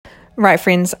Right,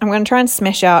 friends, I'm going to try and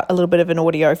smash out a little bit of an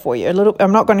audio for you.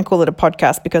 I'm not going to call it a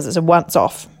podcast because it's a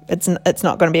once-off. It's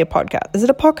not going to be a podcast. Is it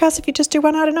a podcast if you just do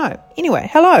one? I don't know. Anyway,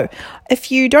 hello.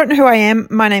 If you don't know who I am,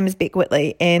 my name is Beck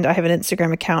Whitley, and I have an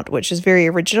Instagram account which is very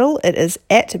original. It is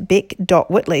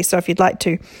 @beck.whitley. So if you'd like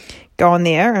to go on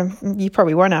there, and you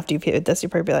probably won't after you've heard this,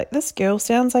 you'll probably be like, this girl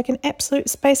sounds like an absolute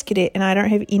space cadet, and I don't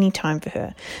have any time for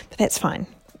her. But that's fine.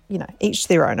 You know, each to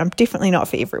their own. I'm definitely not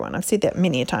for everyone. I've said that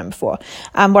many a time before.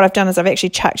 What I've done is I've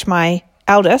actually chucked my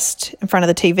eldest in front of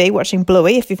the TV watching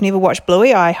Bluey. If you've never watched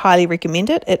Bluey, I highly recommend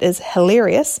it. It is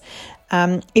hilarious,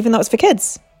 even though it's for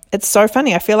kids. It's so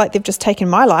funny. I feel like they've just taken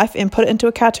my life and put it into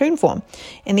a cartoon form.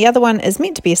 And the other one is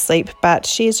meant to be asleep, but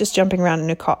she is just jumping around in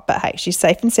her cot. But hey, she's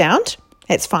safe and sound.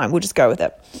 That's fine. We'll just go with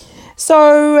it.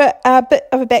 So a bit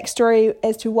of a backstory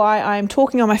as to why I'm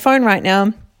talking on my phone right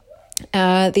now.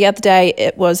 The other day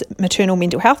it was Maternal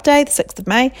Mental Health Day, the 6th of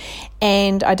May,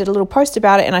 and I did a little post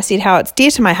about it, and I said how it's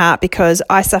dear to my heart because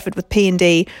I suffered with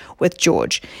PND with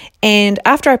George. And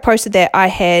after I posted that, I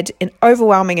had an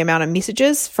overwhelming amount of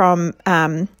messages from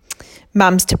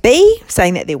mums to be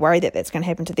saying that they're worried that that's going to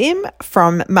happen to them,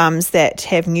 from mums that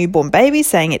have newborn babies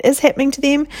saying it is happening to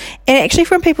them, and actually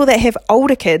from people that have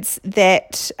older kids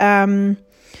that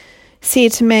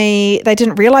said to me they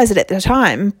didn't realise it at the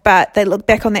time, but they look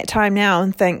back on that time now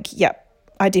and think, yep,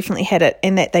 I definitely had it,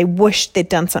 and that they wish they'd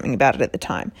done something about it at the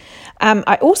time.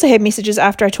 I also had messages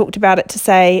after I talked about it to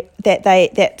say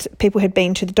that people had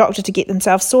been to the doctor to get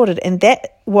themselves sorted, and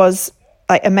that was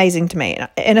like amazing to me.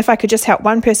 And if I could just help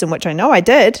one person, which I know I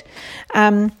did,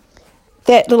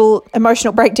 that little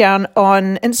emotional breakdown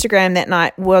on Instagram that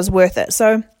night was worth it.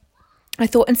 So I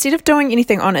thought instead of doing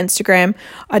anything on Instagram,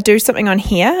 I'd do something on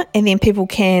here, and then people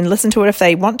can listen to it if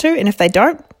they want to, and if they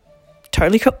don't,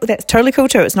 totally cool. That's totally cool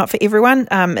too. It's not for everyone.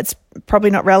 It's probably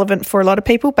not relevant for a lot of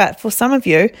people, but for some of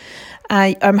you,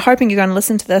 I'm hoping you're going to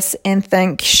listen to this and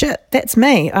think, shit, that's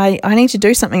me. I need to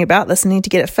do something about this. I need to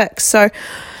get it fixed. So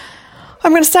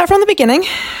I'm going to start from the beginning,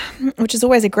 which is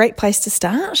always a great place to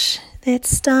start. Let's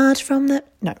start from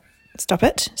no, stop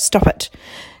it.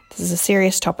 This is a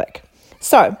serious topic.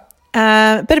 So,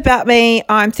 a bit about me.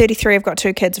 I'm 33. I've got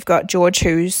 2 kids. I've got George,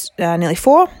 who's nearly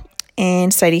 4,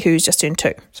 and Sadie, who's just turned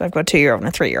 2. So I've got a 2-year-old and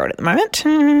a 3-year-old at the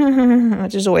moment,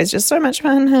 which is always just so much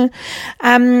fun.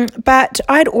 But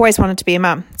I'd always wanted to be a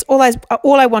mum. It's all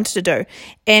I wanted to do.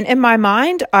 And in my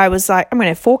mind, I was like, I'm going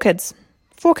to have 4 kids.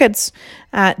 4 kids.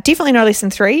 Definitely no less than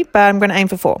 3, but I'm going to aim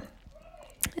for 4.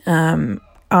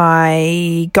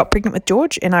 I got pregnant with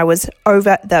George, and I was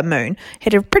over the moon.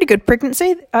 Had a pretty good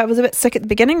pregnancy. I was a bit sick at the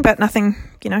beginning, but nothing,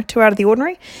 too out of the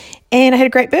ordinary. And I had a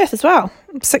great birth as well.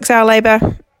 6-hour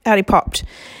labour, out he popped.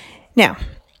 Now,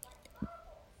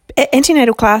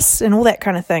 antenatal class and all that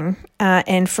kind of thing,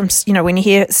 and from, when you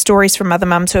hear stories from other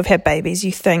mums who have had babies,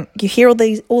 you hear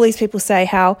all these people say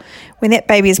how when that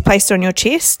baby is placed on your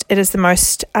chest, it is the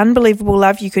most unbelievable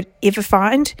love you could ever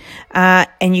find,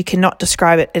 and you cannot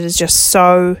describe it. It is just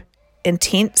so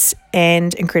intense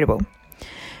and incredible.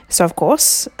 So, of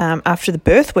course, after the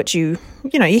birth, which you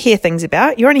hear things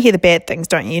about, you only hear the bad things,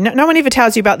 don't you? No one ever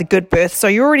tells you about the good birth, so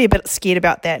you're already a bit scared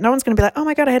about that. No one's going to be like, oh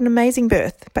my God, I had an amazing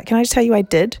birth. But can I just tell you I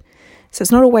did? So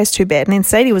it's not always too bad. And then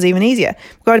Sadie was even easier.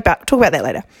 We'll talk about that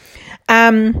later.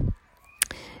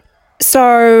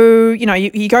 So,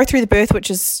 you go through the birth, which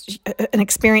is an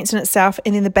experience in itself,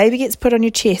 and then the baby gets put on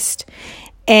your chest,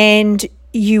 and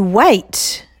you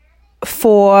wait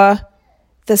for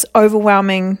this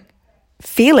overwhelming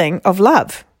feeling of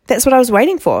love. That's what I was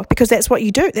waiting for, because that's what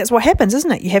you do. That's what happens,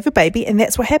 isn't it? You have a baby, and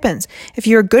that's what happens. If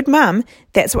you're a good mum,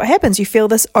 that's what happens. You feel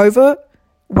this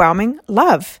overwhelming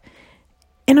love.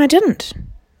 And I didn't.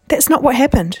 That's not what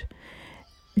happened.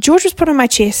 George was put on my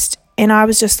chest, and I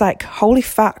was just like, holy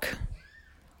fuck.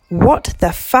 What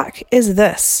the fuck is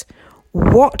this?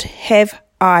 What have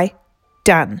I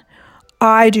done?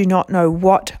 I do not know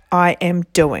what I am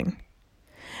doing.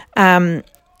 And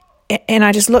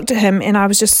I just looked at him, and I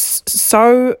was just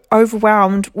so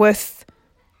overwhelmed with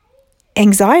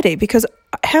anxiety, because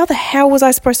how the hell was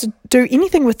I supposed to do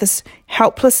anything with this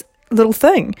helpless little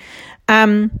thing?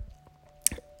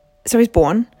 So he's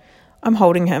born. I'm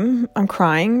holding him. I'm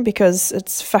crying because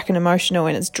it's fucking emotional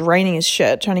and it's draining as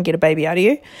shit trying to get a baby out of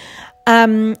you.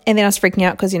 And then I was freaking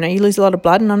out because, you lose a lot of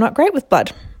blood, and I'm not great with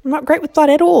blood. I'm not great with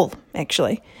blood at all,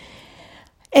 actually.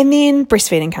 And then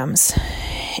breastfeeding comes.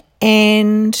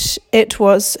 And it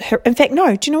was, in fact,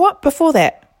 no, do you know what? Before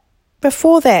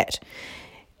that,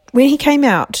 when he came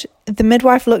out, the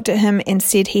midwife looked at him and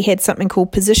said he had something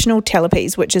called positional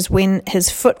talipes, which is when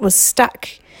his foot was stuck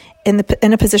in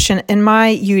a position in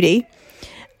my UD,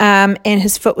 and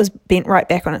his foot was bent right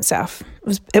back on itself.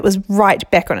 It was right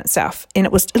back on itself, and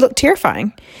it looked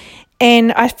terrifying.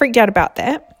 And I freaked out about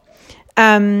that.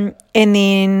 And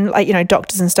then,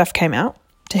 doctors and stuff came out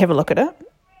to have a look at it.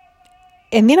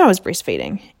 And then I was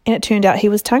breastfeeding, and it turned out he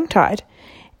was tongue-tied.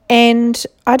 And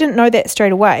I didn't know that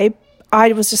straight away.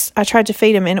 I tried to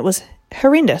feed him, and it was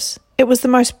horrendous. It was the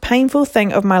most painful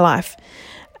thing of my life.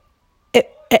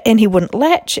 And he wouldn't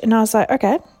latch, and I was like,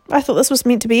 okay, I thought this was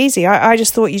meant to be easy. I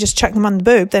just thought you just chuck them on the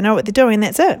boob, they know what they're doing,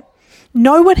 that's it.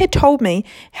 No one had told me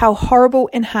how horrible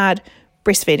and hard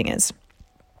breastfeeding is.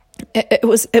 It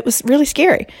was really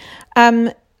scary.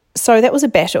 So that was a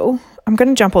battle. I'm going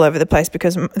to jump all over the place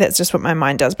because that's just what my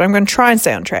mind does, but I'm going to try and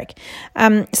stay on track.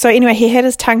 So anyway, he had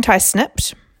his tongue tie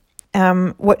snipped,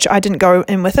 which I didn't go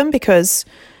in with him because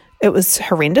it was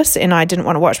horrendous and I didn't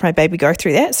want to watch my baby go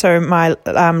through that. So my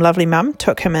lovely mum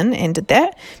took him in and did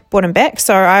that, brought him back.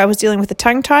 So I was dealing with the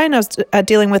tongue tie and I was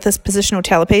dealing with this positional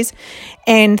talipes,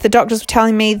 and the doctors were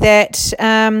telling me that,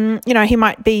 he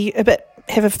might be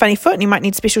have a funny foot and he might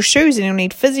need special shoes and he'll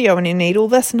need physio and he'll need all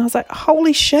this. And I was like,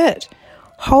 holy shit,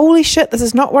 this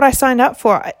is not what I signed up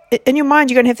for. In your mind,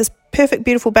 you're going to have this perfect,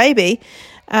 beautiful baby,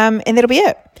 and that'll be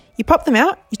it. You pop them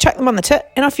out, you chuck them on the tit,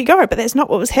 and off you go. But that's not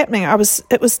what was happening.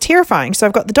 It was terrifying. So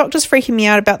I've got the doctors freaking me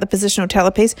out about the positional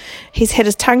talipes. He's had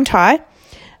his tongue tie,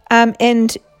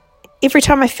 and every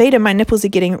time I feed him, my nipples are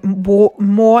getting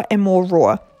more and more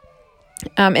raw.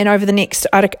 And over the next,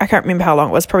 I can't remember how long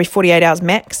it was, probably 48 hours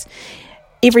max.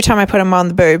 Every time I put him on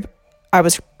the boob, I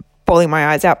was bawling my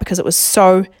eyes out because it was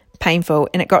so painful.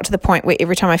 And it got to the point where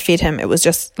every time I fed him, it was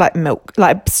just like milk,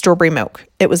 like strawberry milk.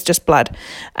 It was just blood.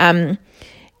 And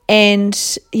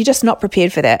you're just not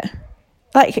prepared for that.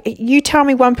 Like, you tell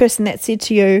me one person that said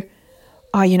to you,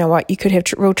 oh, you know what, you could have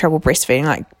real trouble breastfeeding.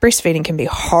 Like, breastfeeding can be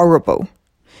horrible.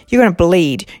 You're going to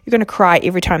bleed. You're going to cry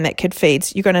every time that kid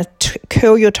feeds. You're going to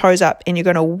curl your toes up and you're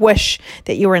going to wish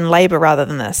that you were in labor rather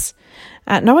than this.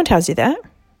 No one tells you that.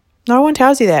 No one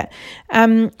tells you that.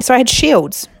 So I had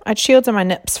shields. I had shields on my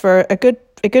nips for a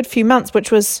good few months,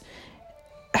 which was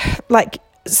like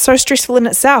so stressful in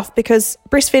itself, because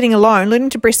breastfeeding alone, learning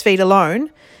to breastfeed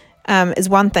alone, is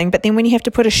one thing. But then when you have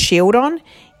to put a shield on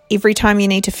every time you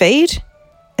need to feed,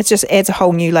 it just adds a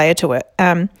whole new layer to it.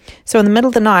 So in the middle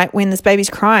of the night when this baby's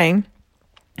crying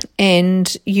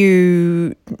and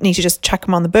you need to just chuck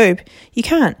them on the boob, you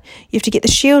can't. You have to get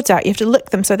the shields out. You have to lick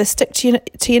them so they stick to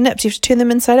your nips. You have to turn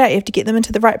them inside out. You have to get them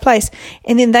into the right place.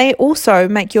 And then they also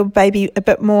make your baby a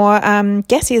bit more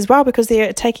gassy as well, because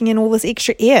they're taking in all this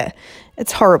extra air.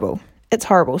 It's horrible. It's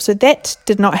horrible. So that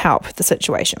did not help the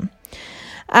situation.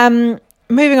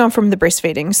 Moving on from the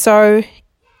breastfeeding. So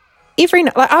every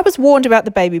night, I was warned about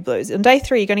the baby blues. On day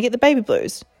 3, you're going to get the baby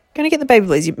blues.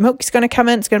 Your milk's going to come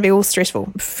in. It's going to be all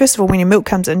stressful. First of all, when your milk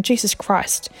comes in, Jesus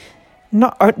Christ,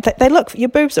 your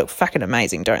boobs look fucking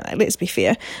amazing, don't they? Let's be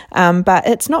fair. But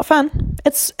it's not fun.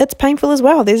 It's painful as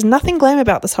well. There's nothing glam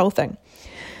about this whole thing.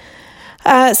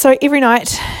 So every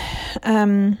night,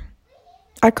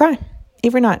 I'd cry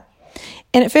every night.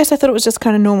 And at first I thought it was just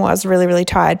kind of normal. I was really, really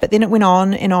tired. But then it went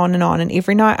on and on and on. And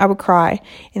every night I would cry.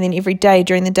 And then every day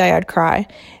during the day I'd cry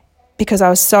because I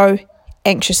was so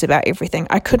anxious about everything.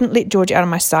 I couldn't let George out of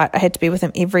my sight. I had to be with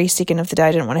him every second of the day.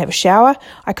 I didn't want to have a shower.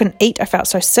 I couldn't eat. I felt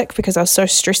so sick because I was so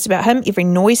stressed about him. Every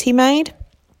noise he made,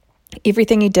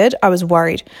 everything he did, I was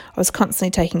worried. I was constantly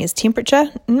taking his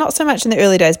temperature. Not so much in the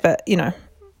early days, but, a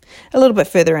little bit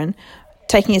further in.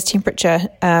 Taking his temperature.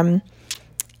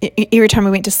 Every time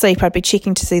we went to sleep, I'd be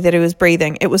checking to see that he was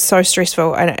breathing. It was so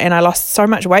stressful, and I lost so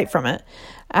much weight from it.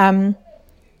 I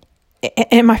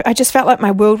just felt like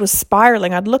my world was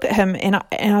spiraling. I'd look at him and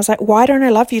I was like, why don't I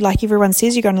love you like everyone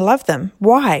says you're going to love them?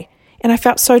 Why? And I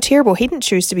felt so terrible. He didn't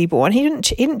choose to be born. He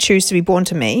didn't choose to be born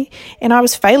to me, and I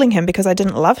was failing him because I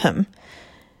didn't love him.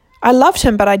 I loved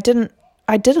him, but I didn't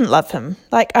love him.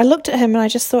 Like, I looked at him and I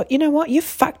just thought, you know what? You've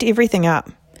fucked everything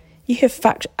up. You have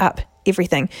fucked up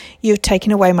everything. You've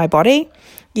taken away my body.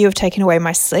 You have taken away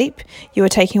my sleep. You are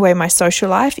taking away my social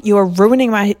life. You are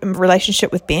ruining my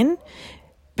relationship with Ben,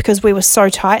 because we were so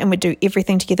tight and we'd do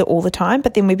everything together all the time.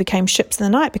 But then we became ships in the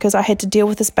night because I had to deal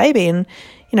with this baby. And,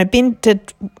 Ben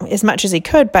did as much as he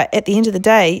could, but at the end of the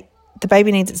day, the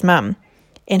baby needs its mum.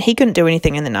 And he couldn't do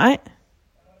anything in the night.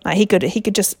 Like, he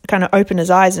could just kind of open his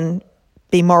eyes and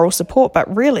be moral support,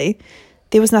 but really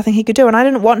there was nothing he could do. And I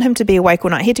didn't want him to be awake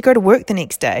all night. He had to go to work the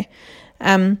next day.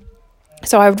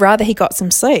 So I would rather he got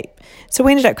some sleep. So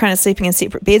we ended up kind of sleeping in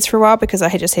separate beds for a while because I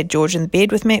had just had George in the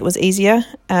bed with me. It was easier.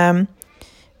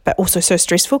 But also so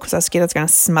stressful because I was scared I was going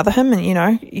to smother him. And,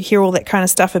 you hear all that kind of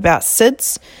stuff about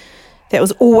SIDS. That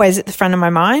was always at the front of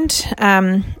my mind.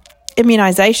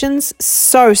 Immunisations,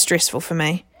 so stressful for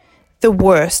me. the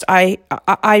worst. I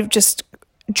just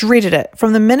dreaded it.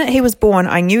 From the minute he was born,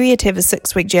 I knew he had to have his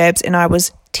 6-week jabs, and I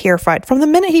was terrified. From the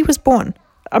minute he was born.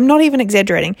 I'm not even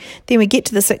exaggerating. Then we get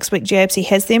to the 6-week jabs, he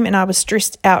has them, and I was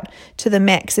stressed out to the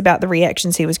max about the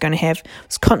reactions he was going to have. I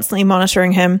was constantly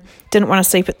monitoring him, didn't want to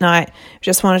sleep at night,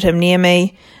 just wanted him near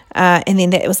me. And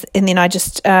then I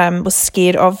just was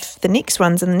scared of the next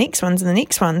ones and the next ones and the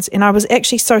next ones. And I was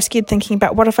actually so scared thinking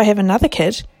about, what if I have another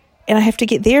kid and I have to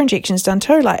get their injections done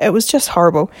too? Like, it was just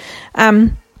horrible.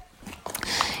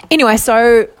 Anyway,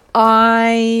 so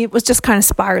I was just kind of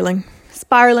spiraling,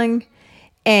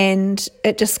 and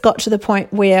it just got to the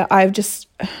point where this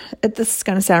is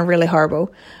going to sound really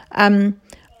horrible. I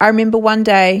remember one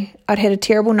day I'd had a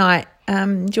terrible night.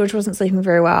 George wasn't sleeping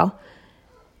very well.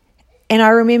 And I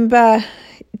remember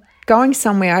going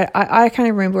somewhere. I can't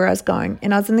even remember where I was going.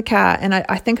 And I was in the car, and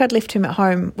I think I'd left him at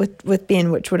home with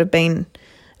Ben, which would have been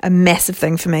a massive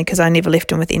thing for me because I never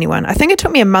left him with anyone. I think it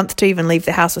took me a month to even leave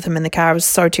the house with him in the car. I was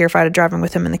so terrified of driving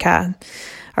with him in the car.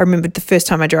 I remember the first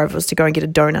time I drove was to go and get a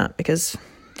donut because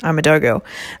I'm a dough girl.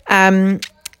 And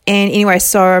anyway,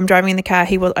 so I'm driving in the car.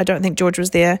 I don't think George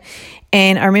was there.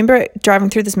 And I remember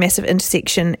driving through this massive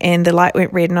intersection, and the light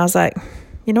went red, and I was like,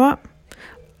 you know what?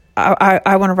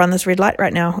 I want to run this red light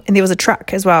right now. And there was a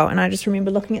truck as well. And I just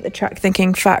remember looking at the truck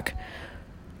thinking, fuck,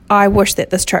 I wish that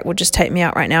this truck would just take me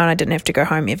out right now and I didn't have to go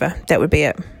home ever. That would be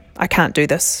it. I can't do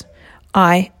this.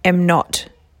 I am not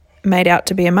made out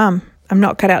to be a mum. I'm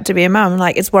not cut out to be a mum.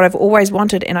 Like, it's what I've always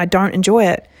wanted, and I don't enjoy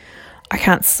it. I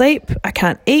can't sleep. I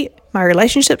can't eat. My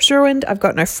relationship's ruined. I've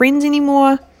got no friends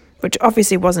anymore, which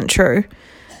obviously wasn't true.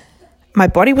 My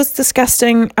body was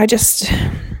disgusting.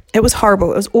 It was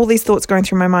horrible. It was all these thoughts going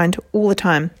through my mind all the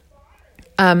time.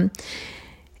 And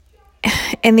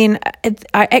then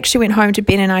I actually went home to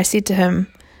Ben, and I said to him,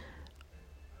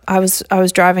 I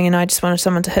was driving, and I just wanted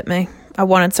someone to hit me. I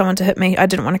wanted someone to hit me. I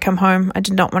didn't want to come home. I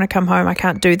did not want to come home. I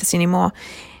can't do this anymore.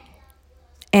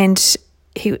 And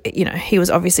he was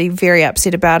obviously very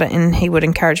upset about it, and he would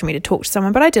encourage me to talk to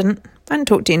someone, but I didn't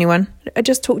talk to anyone. I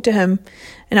just talked to him,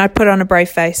 and I'd put on a brave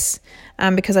face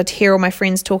because I'd hear all my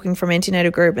friends talking from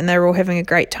antenatal group, and they were all having a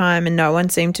great time, and no one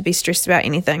seemed to be stressed about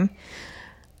anything.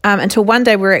 Until one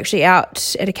day we were actually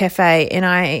out at a cafe, and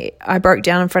I broke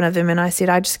down in front of them, and I said,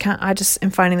 I just am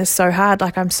finding this so hard,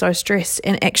 like I'm so stressed.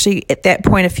 And actually at that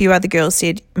point a few other girls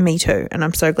said, me too, and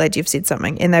I'm so glad you've said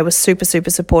something. And they were super,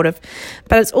 super supportive.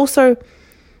 But it's also,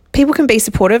 people can be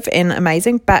supportive and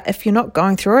amazing, but if you're not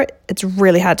going through it, it's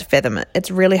really hard to fathom it. It's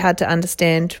really hard to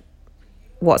understand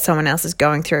what someone else is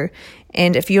going through.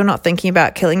 And if you're not thinking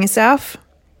about killing yourself,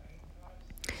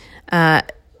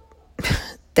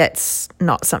 that's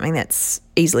not something that's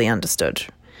easily understood.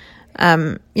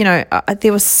 There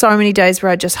were so many days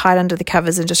where I'd just hide under the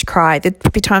covers and just cry.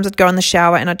 There'd be times I'd go in the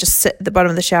shower and I'd just sit at the bottom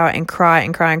of the shower and cry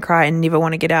and cry and cry and never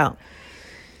want to get out.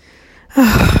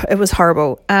 It was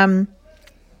horrible. It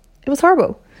was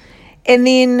horrible. And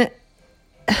then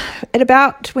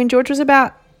when George was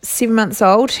about 7 months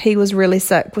old, he was really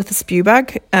sick with a spew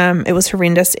bug. It was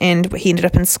horrendous, and he ended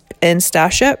up in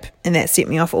Starship, and that set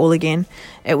me off all again.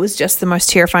 It was just the most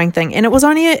terrifying thing. And it was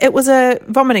a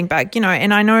vomiting bug,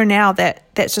 and I know now that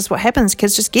that's just what happens.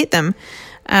 Kids just get them.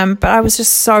 But I was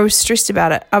just so stressed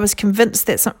about it. I was convinced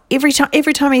that every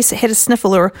time he had a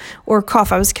sniffle or a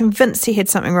cough, I was convinced he had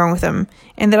something wrong with him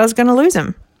and that I was going to lose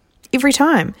him. Every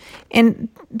time. And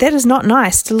that is not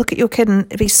nice, to look at your kid and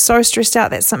be so stressed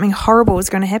out that something horrible is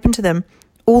going to happen to them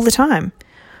all the time.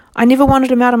 I never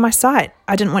wanted him out of my sight.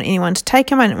 I didn't want anyone to take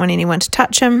him. I didn't want anyone to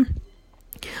touch him.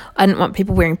 I didn't want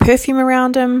people wearing perfume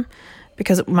around him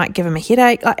because it might give him a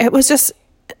headache. It was just,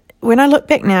 when I look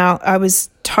back now, it was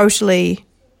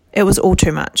all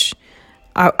too much.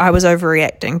 I was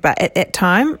overreacting, but at that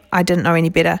time, I didn't know any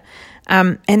better.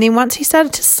 And then once he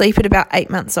started to sleep at about 8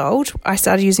 months old, I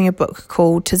started using a book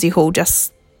called Tizzy Hall.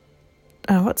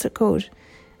 What's it called?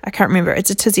 I can't remember. It's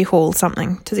a Tizzy Hall.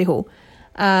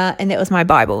 And that was my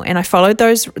Bible. And I followed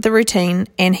the routine,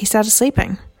 and he started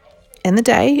sleeping in the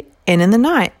day and in the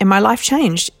night. And my life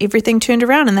changed. Everything turned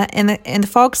around, and the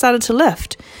fog started to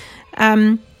lift.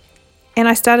 And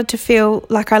I started to feel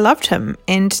like I loved him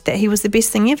and that he was the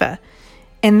best thing ever.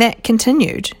 And that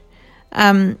continued.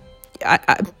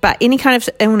 But any kind of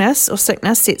illness or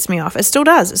sickness sets me off. It still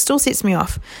does. It still sets me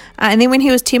off. And then when he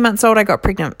was 10 months old, I got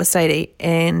pregnant with Sadie,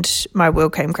 and my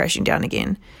world came crashing down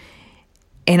again.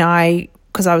 And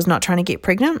because I was not trying to get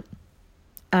pregnant,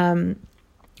 I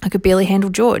could barely handle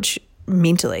George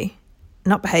mentally,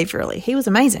 not behaviorally. He was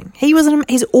amazing.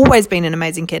 He's always been an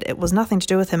amazing kid. It was nothing to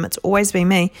do with him. It's always been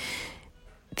me.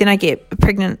 Then I get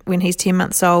pregnant when he's 10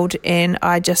 months old, and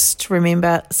I just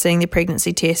remember seeing the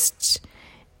pregnancy tests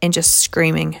and just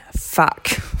screaming, fuck,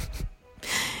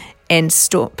 and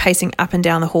pacing up and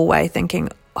down the hallway thinking,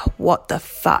 what the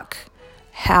fuck?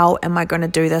 How am I going to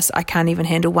do this? I can't even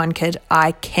handle one kid.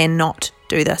 I cannot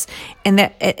do this. And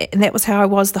that was how I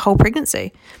was the whole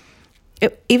pregnancy.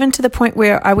 Even to the point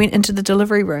where I went into the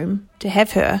delivery room to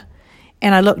have her,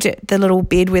 and I looked at the little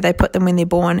bed where they put them when they're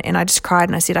born, and I just cried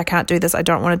and I said, I can't do this. I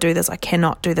don't want to do this. I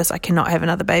cannot do this. I cannot have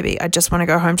another baby. I just want to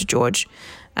go home to George.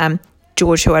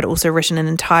 George, who I'd also written an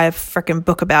entire freaking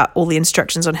book about all the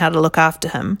instructions on how to look after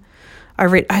him.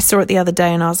 I saw it the other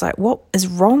day and I was like, what is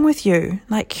wrong with you?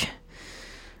 Like,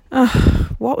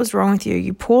 what was wrong with you?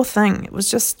 You poor thing. It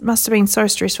was just, must have been so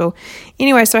stressful.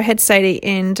 Anyway, so I had Sadie,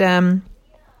 and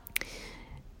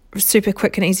super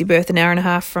quick and easy birth, an hour and a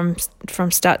half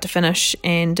from start to finish,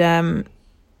 and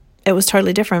it was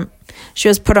totally different. She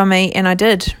was put on me, and I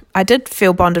did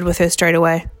feel bonded with her straight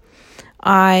away.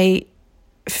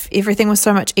 Everything was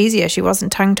so much easier. She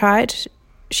wasn't tongue-tied.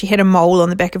 She had a mole on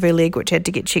the back of her leg which had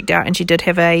to get checked out, and she did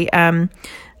have a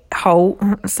hole.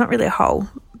 It's not really a hole,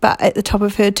 but at the top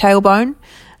of her tailbone.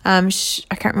 I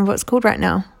can't remember what it's called right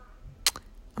now.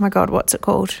 Oh my God, what's it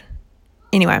called?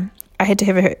 Anyway, she had to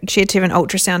have an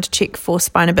ultrasound to check for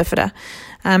spina bifida,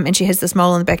 and she has this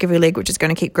mole on the back of her leg which is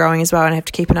going to keep growing as well, and I have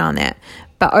to keep an eye on that.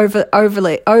 But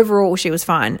overall, she was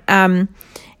fine, and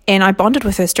I bonded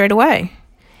with her straight away,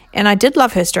 and I did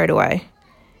love her straight away.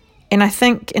 And I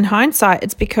think in hindsight,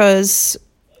 it's because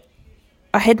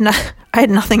I had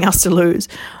nothing else to lose.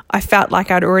 I felt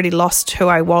like I'd already lost who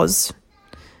I was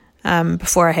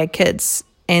before I had kids,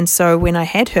 and so when I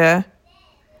had her,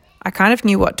 I kind of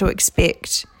knew what to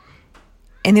expect.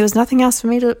 And there was nothing else for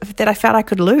me that I felt I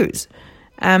could lose.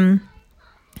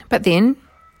 But then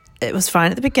it was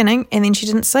fine at the beginning, and then she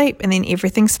didn't sleep, and then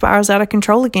everything spirals out of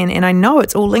control again. And I know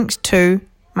it's all linked to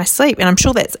my sleep, and I'm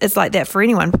sure it's like that for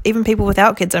anyone, even people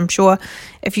without kids. I'm sure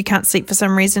if you can't sleep for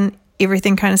some reason,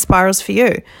 everything kind of spirals for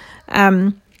you.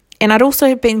 And I'd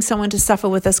also been someone to suffer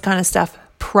with this kind of stuff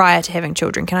prior to having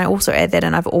children. Can I also add that?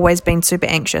 And I've always been super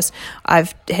anxious.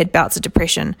 I've had bouts of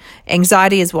depression.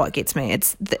 Anxiety is what gets me.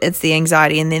 It's the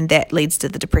anxiety, and then that leads to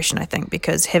the depression, I think,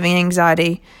 because having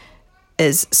anxiety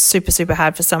is super, super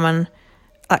hard for someone.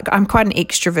 Like, I'm quite an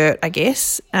extrovert, I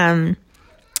guess,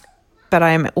 but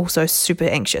I am also super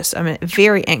anxious. I'm a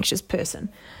very anxious person.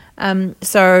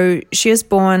 So she was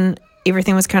born.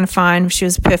 Everything was kind of fine. She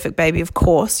was a perfect baby, of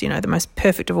course, the most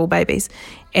perfect of all babies.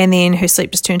 And then her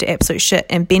sleep just turned to absolute shit.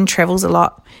 And Ben travels a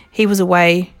lot. He was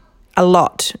away a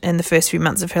lot in the first few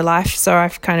months of her life. So I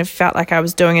kind of felt like I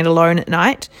was doing it alone at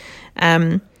night.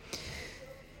 And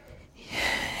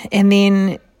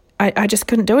then I just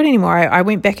couldn't do it anymore. I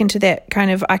went back into that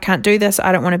kind of, I can't do this.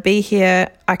 I don't want to be here.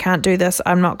 I can't do this.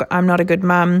 I'm not a good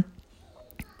mum.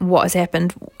 What has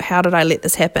happened? How did I let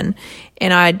this happen?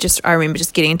 And I remember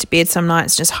just getting into bed some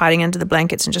nights, just hiding under the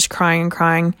blankets and just crying and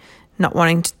crying, not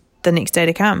wanting the next day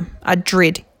to come. I'd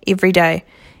dread every day.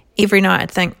 Every night I'd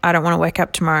think, I don't want to wake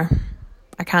up tomorrow.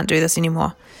 I can't do this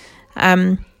anymore.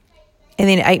 And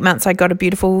then at 8 months, I got a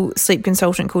beautiful sleep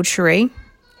consultant called Cherie,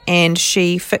 and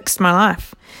she fixed my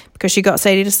life because she got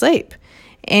Sadie to sleep.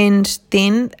 And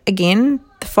then again,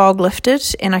 the fog lifted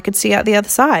and I could see out the other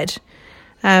side.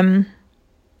 And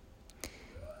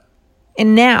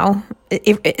now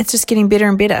it's just getting better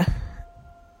and better.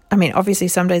 I mean, obviously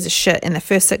some days are shit. In the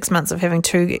first 6 months of having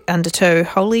under two,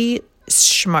 holy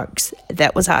smokes,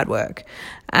 that was hard work.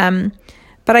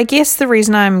 But I guess the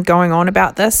reason I'm going on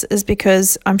about this is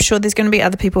because I'm sure there's going to be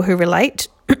other people who relate.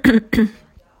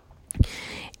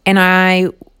 And I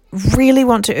really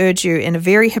want to urge you in a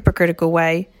very hypocritical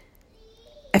way,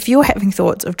 if you're having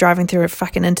thoughts of driving through a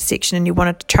fucking intersection and you want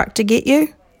a truck to get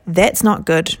you, that's not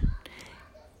good.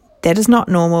 That is not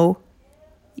normal,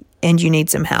 and you need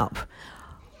some help.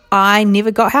 I never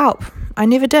got help. I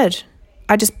never did.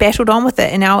 I just battled on with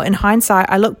it, and now in hindsight,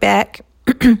 I look back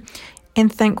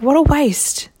and think, what a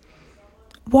waste.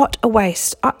 What a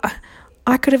waste.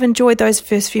 I could have enjoyed those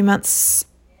first few months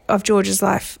of George's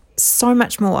life so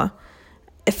much more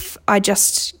if I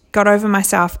just got over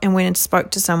myself and went and spoke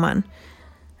to someone.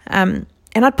 And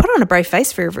I'd put on a brave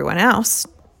face for everyone else.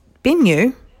 Ben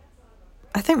knew.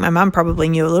 I think my mum probably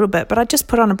knew a little bit, but I just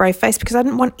put on a brave face because I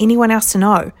didn't want anyone else to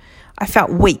know. I felt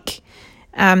weak,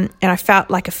 and I felt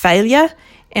like a failure,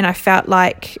 and I felt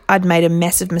like I'd made a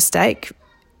massive mistake,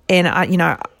 and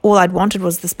all I'd wanted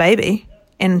was this baby,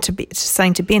 and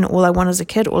saying to Ben, all I want is a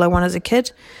kid.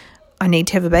 I need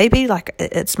to have a baby. Like,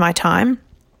 it's my time.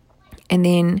 And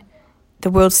then the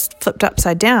world's flipped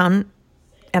upside down,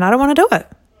 and I don't want to do it.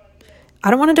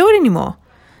 I don't want to do it anymore.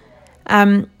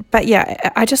 But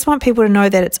yeah, I just want people to know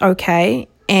that it's okay,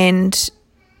 and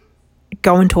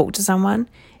go and talk to someone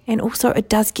And also it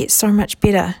does get so much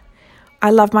better. I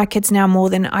love my kids now more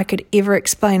than I could ever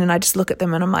explain, and I just look at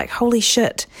them and I'm like, holy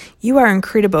shit, you are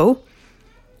incredible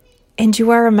and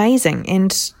you are amazing,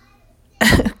 and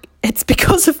it's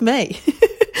because of me.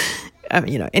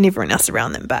 And everyone else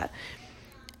around them. But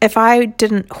if I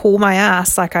didn't haul my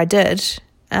ass like I did,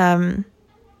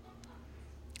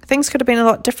 things could have been a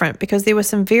lot different, because there were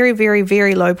some very, very,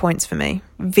 very low points for me.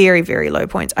 Very, very low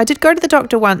points. I did go to the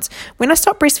doctor once. When I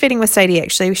stopped breastfeeding with Sadie,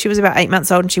 actually, she was about 8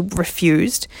 months old and she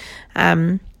refused.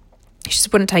 She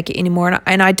just wouldn't take it anymore.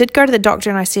 And I did go to the doctor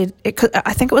and I said,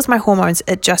 I think it was my hormones.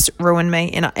 It just ruined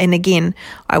me. And again,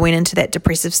 I went into that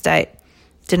depressive state.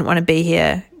 Didn't want to be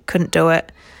here. Couldn't do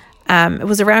it. It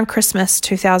was around Christmas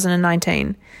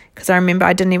 2019, because I remember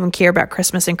I didn't even care about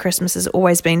Christmas, and Christmas has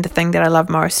always been the thing that I love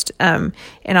most. And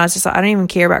I was just like, I don't even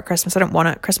care about Christmas. I don't want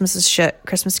it. Christmas is shit.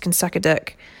 Christmas can suck a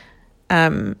dick.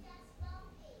 I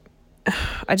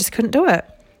just couldn't do it.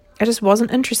 I just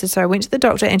wasn't interested. So I went to the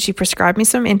doctor and she prescribed me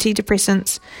some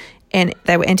antidepressants, and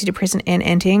they were antidepressant and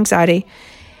anti-anxiety.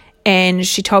 And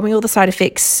she told me all the side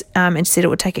effects, and said it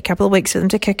would take a couple of weeks for them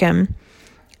to kick in,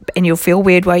 and you'll feel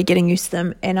weird while you're getting used to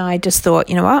them. And I just thought,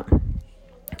 you know what?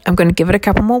 I'm going to give it a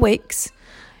couple more weeks.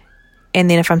 And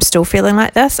then if I'm still feeling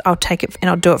like this, I'll take it and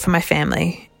I'll do it for my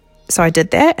family. So I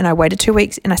did that, and I waited 2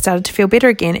 weeks and I started to feel better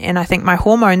again. And I think my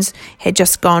hormones had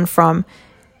just gone from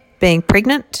being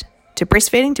pregnant to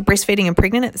breastfeeding and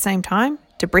pregnant at the same time,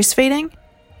 to breastfeeding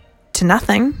to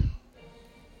nothing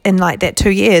in like that 2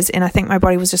 years. And I think my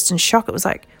body was just in shock. It was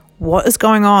like, what is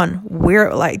going on?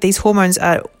 These hormones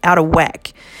are out of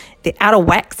whack. They're out of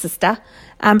whack, sister.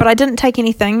 But I didn't take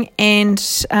anything, and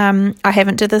I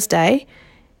haven't to this day.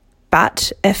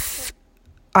 But if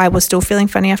I was still feeling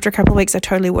funny after a couple of weeks, I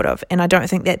totally would have. And I don't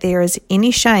think that there is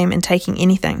any shame in taking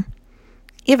anything,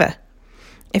 ever.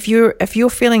 If you're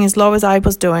feeling as low as I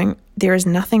was doing, there is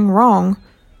nothing wrong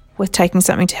with taking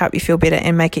something to help you feel better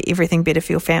and make it everything better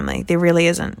for your family. There really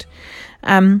isn't.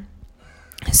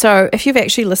 So if you've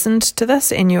actually listened to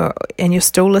this and you're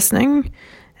still listening,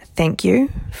 thank you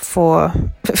for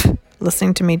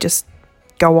listening to me just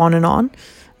go on and on.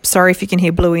 Sorry if you can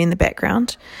hear Bluey in the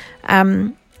background.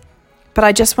 But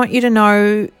I just want you to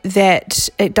know that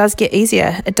it does get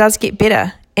easier. It does get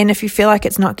better. And if you feel like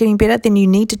it's not getting better, then you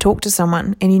need to talk to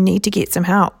someone and you need to get some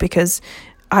help, because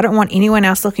I don't want anyone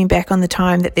else looking back on the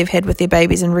time that they've had with their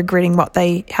babies and regretting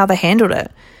how they handled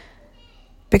it.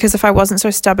 Because if I wasn't so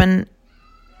stubborn,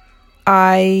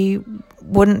 I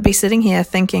wouldn't be sitting here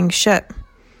thinking, shit,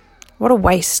 what a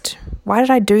waste. Why did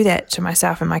I do that to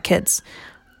myself and my kids?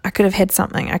 I could have had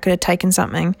something. I could have taken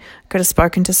something. I could have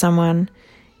spoken to someone.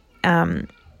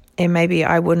 And maybe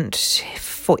I wouldn't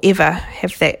forever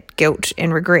have that guilt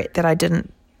and regret that I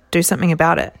didn't do something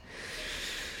about it.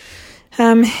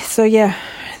 So yeah,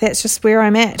 that's just where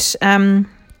I'm at. I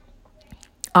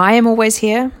am always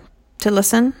here to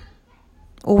listen.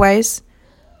 Always.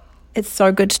 It's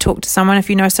so good to talk to someone. If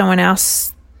you know someone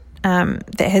else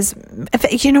that has,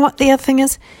 you know what the other thing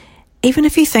is? Even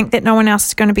if you think that no one else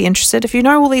is going to be interested, if you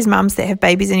know all these mums that have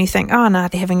babies and you think, oh no,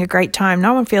 they're having a great time,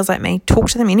 no one feels like me, talk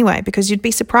to them anyway, because you'd be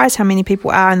surprised how many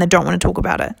people are and they don't want to talk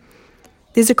about it.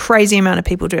 There's a crazy amount of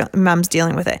people, mums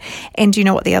dealing with it. And do you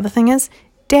know what the other thing is?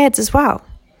 Dads as well.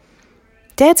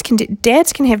 Dads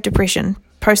can have depression,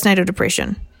 postnatal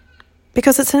depression,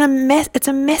 because it's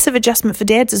a massive adjustment for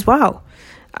dads as well.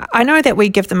 I know that we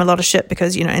give them a lot of shit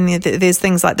because, and there's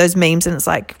things like those memes, and it's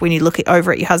like when you look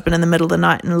over at your husband in the middle of the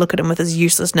night and look at him with his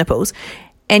useless nipples.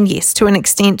 And yes, to an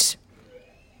extent,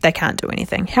 they can't do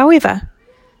anything. However,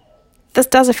 this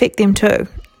does affect them too.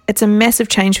 It's a massive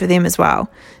change for them as well.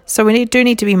 So we do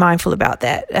need to be mindful about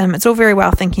that. It's all very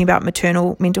well thinking about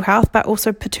maternal mental health, but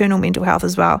also paternal mental health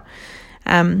as well.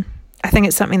 I think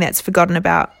it's something that's forgotten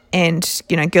about, and,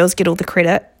 girls get all the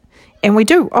credit. And we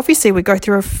do. Obviously, we go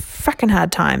through a fucking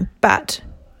hard time. But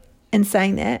in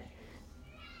saying that,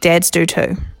 dads do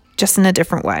too, just in a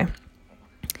different way.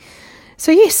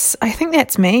 So yes, I think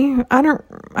that's me. I don't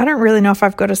really know if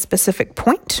I've got a specific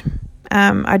point.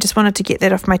 I just wanted to get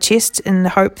that off my chest in the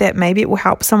hope that maybe it will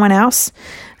help someone else.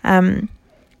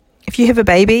 If you have a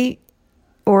baby,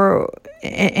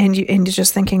 and you're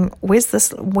just thinking, where's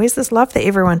this love that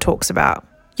everyone talks about?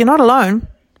 You're not alone.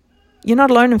 You're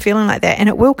not alone in feeling like that, and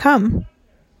it will come.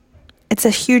 It's a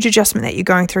huge adjustment that you're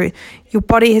going through. Your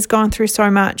body has gone through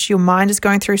so much. Your mind is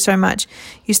going through so much.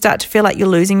 You start to feel like you're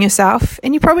losing yourself,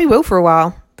 and you probably will for a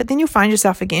while, but then you'll find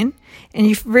yourself again, and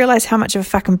you realize how much of a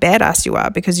fucking badass you are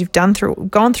because you've gone through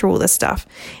all this stuff.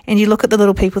 And you look at the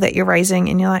little people that you're raising,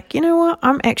 and you're like, you know what?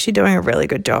 I'm actually doing a really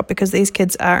good job because these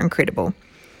kids are incredible.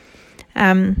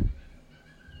 Yeah,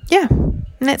 and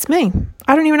that's me.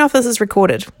 I don't even know if this is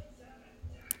recorded.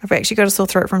 I've actually got a sore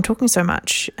throat from talking so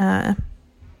much.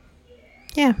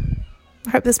 Yeah, I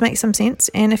hope this makes some sense.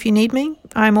 And if you need me,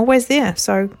 I'm always there.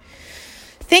 So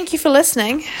thank you for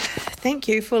listening. Thank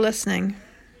you for listening.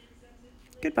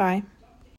 Goodbye.